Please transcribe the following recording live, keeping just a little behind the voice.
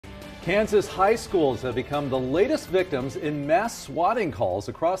Kansas high schools have become the latest victims in mass swatting calls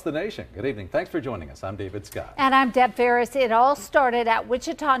across the nation. Good evening. Thanks for joining us. I'm David Scott. And I'm Deb Ferris. It all started at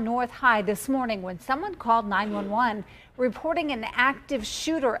Wichita North High this morning when someone called 911 reporting an active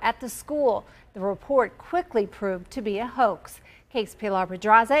shooter at the school. The report quickly proved to be a hoax. KAKE's Pilar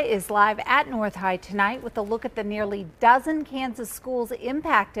Pedraza is live at North High tonight with a look at the nearly dozen Kansas schools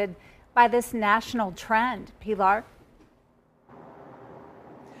impacted by this national trend. Pilar?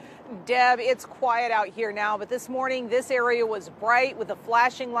 Deb, it's quiet out here now, but this morning this area was bright with the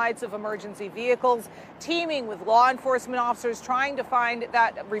flashing lights of emergency vehicles, teeming with law enforcement officers trying to find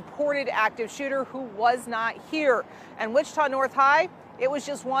that reported active shooter who was not here. And Wichita North High, it was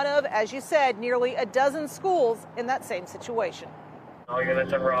just one of, as you said, nearly a dozen schools in that same situation. All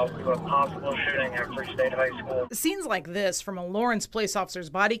units are out to a possible shooting at Free State High School. Scenes like this from a Lawrence police officer's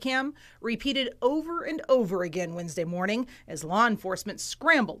body cam repeated over and over again Wednesday morning as law enforcement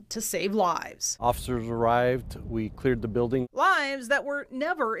scrambled to save lives. Officers arrived, we cleared the building. Lives that were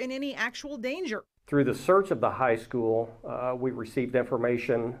never in any actual danger. Through the search of the high school, we received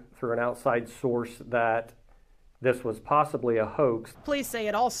information through an outside source that this was possibly a hoax. Police say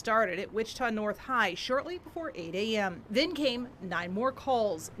it all started at Wichita North High shortly before 8 a.m. Then came 9 more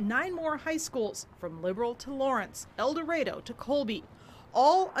calls, 9 more high schools from Liberal to Lawrence, El Dorado to Colby,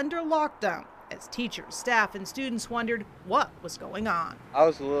 all under lockdown as teachers, staff, and students wondered what was going on. I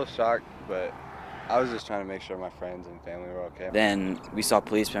was a little shocked, but I was just trying to make sure my friends and family were okay. Then we saw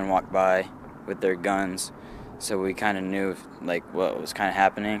policemen walk by with their guns, so we kind of knew what was kind of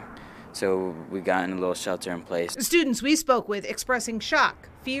happening. So we got in a little shelter in place. Students we spoke with expressing shock,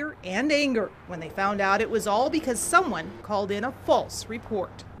 fear, and anger when they found out it was all because someone called in a false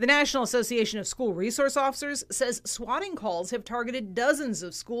report. The National Association of School Resource Officers says swatting calls have targeted dozens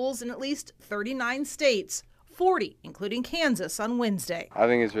of schools in at least 39 states, 40 including Kansas on Wednesday. I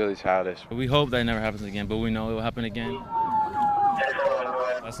think it's really childish. We hope that it never happens again, but we know it will happen again.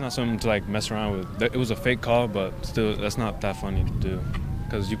 That's not something to mess around with. It was a fake call, but still, that's not that funny to do.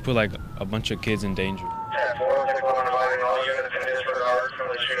 Because you put a bunch of kids in danger.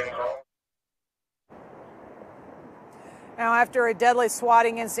 Now, after a deadly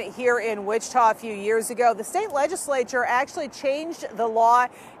swatting incident here in Wichita a few years ago, the state legislature actually changed the law,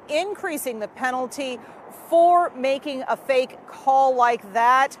 increasing the penalty for making a fake call like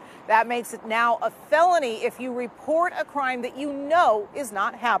that. That makes it now a felony if you report a crime that you know is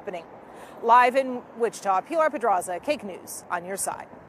not happening. Live in Wichita, Pilar Pedraza, KAKE News on your side.